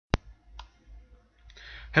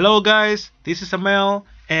Hello guys, this is Amel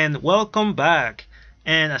and welcome back.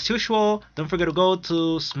 And as usual, don't forget to go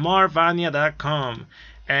to smartvania.com.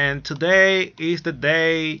 And today is the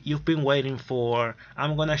day you've been waiting for.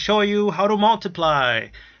 I'm gonna show you how to multiply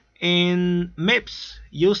in MIPS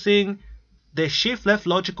using the shift left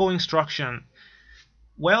logical instruction.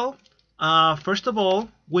 Well, first of all,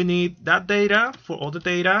 we need that data for all the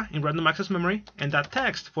data in random access memory and that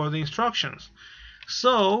text for the instructions.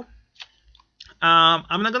 So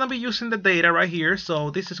I'm not gonna be using the data right here, so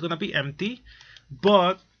this is gonna be empty,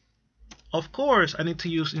 but of course I need to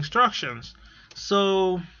use instructions.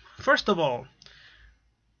 So first of all,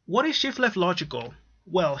 what is shift left logical?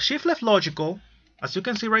 Well, shift left logical, as you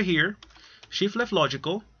can see right here, shift left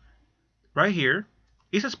logical right here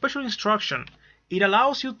is a special instruction. It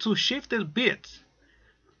allows you to shift the bits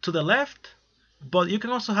to the left, but you can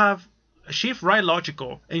also have shift right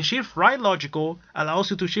logical, and shift right logical allows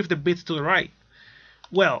you to shift the bits to the right.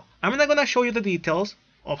 Well, I'm not gonna show you the details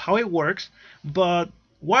of how it works, but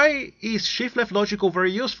why is shift left logical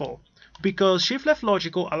very useful? Because shift left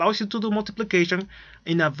logical allows you to do multiplication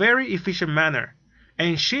in a very efficient manner,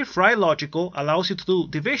 and shift right logical allows you to do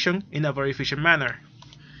division in a very efficient manner.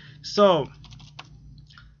 So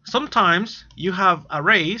sometimes you have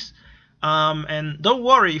arrays, and don't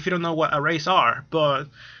worry if you don't know what arrays are, but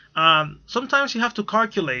sometimes you have to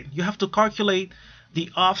calculate. You have to calculate the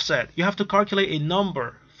offset. You have to calculate a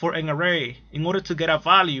number for an array in order to get a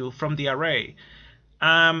value from the array.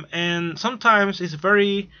 And sometimes it's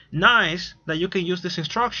very nice that you can use this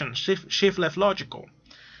instruction, shift left logical.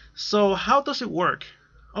 So how does it work?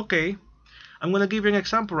 Okay, I'm going to give you an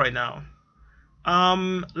example right now.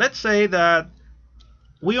 Let's say that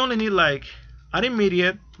we only need like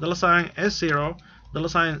intermediate $sign S0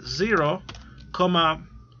 $sign 0, comma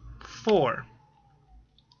 4.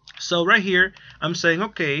 So right here, I'm saying,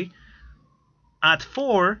 okay, add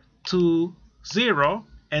 4 to 0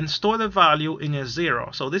 and store the value in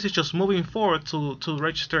S0. So this is just moving forward to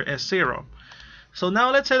register S0. So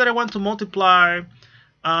now let's say that I want to multiply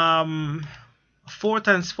 4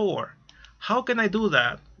 times 4. How can I do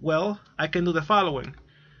that? Well, I can do the following.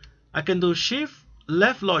 I can do shift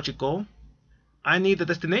left logical. I need the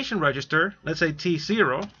destination register, let's say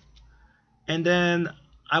T0, and then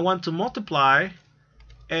I want to multiply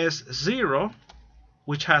S0,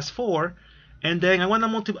 which has 4, and then I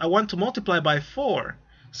want to multiply by 4,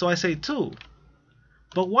 so I say 2.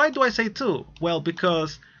 But why do I say 2? Well,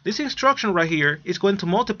 because this instruction right here is going to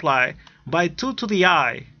multiply by 2 to the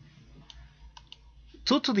I.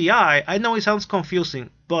 2 to the I know it sounds confusing,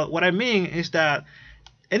 but what I mean is that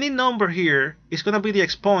any number here is going to be the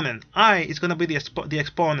exponent. I is going to be the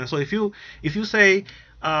exponent. So if you say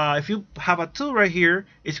if you have a 2 right here,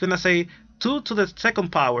 it's going to say 2 to the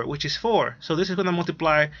second power, which is 4. So this is going to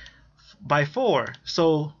multiply by 4.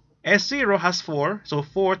 So S0 has 4, so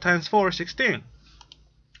 4 times 4 is 16.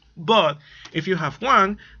 But if you have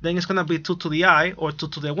 1, then it's going to be 2 to the I, or 2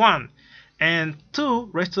 to the 1. And 2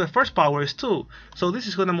 raised to the first power is 2. So this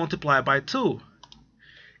is going to multiply by 2.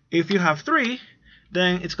 If you have 3,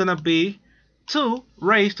 then it's going to be 2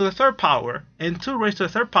 raised to the third power. And 2 raised to the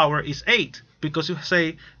third power is 8. Because you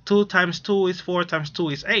say 2 times 2 is 4 times 2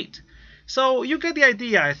 is 8. So you get the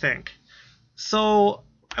idea, I think. So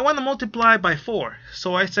I want to multiply by 4.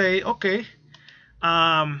 So I say, okay,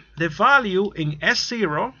 the value in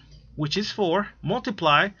S0, which is 4,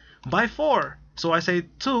 multiply by 4. So I say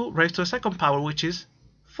 2 raised to the second power, which is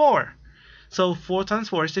 4. So 4 times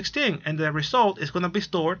 4 is 16, and the result is going to be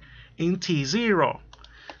stored in T0.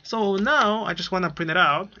 So now I just want to print it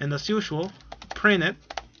out, and as usual, print it,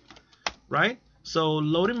 right? So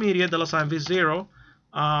load immediate $sign V0,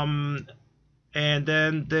 and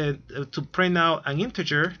then to print out an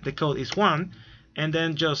integer, the code is 1, and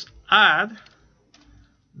then just add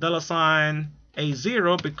 $sign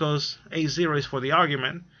A0, because A0 is for the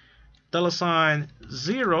argument, $sign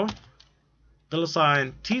 0,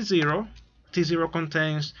 $sign T0. T0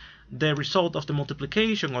 contains the result of the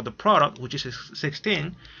multiplication or the product, which is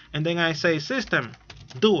 16, and then I say system,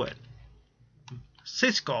 do it,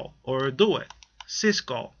 syscall, or do it,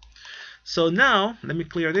 syscall. So now let me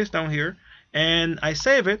clear this down here, and I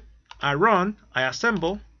save it, I run, I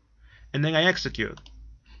assemble, and then I execute.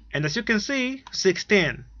 And as you can see,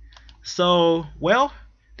 16. So, well,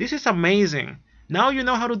 this is amazing. Now you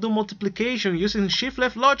know how to do multiplication using shift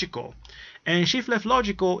left logical. And shift left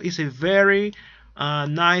logical is a very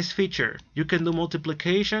nice feature. You can do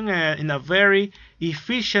multiplication in a very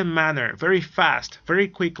efficient manner, very fast, very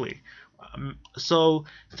quickly. So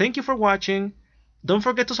thank you for watching. Don't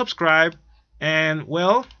forget to subscribe, and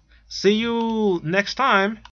well, see you next time.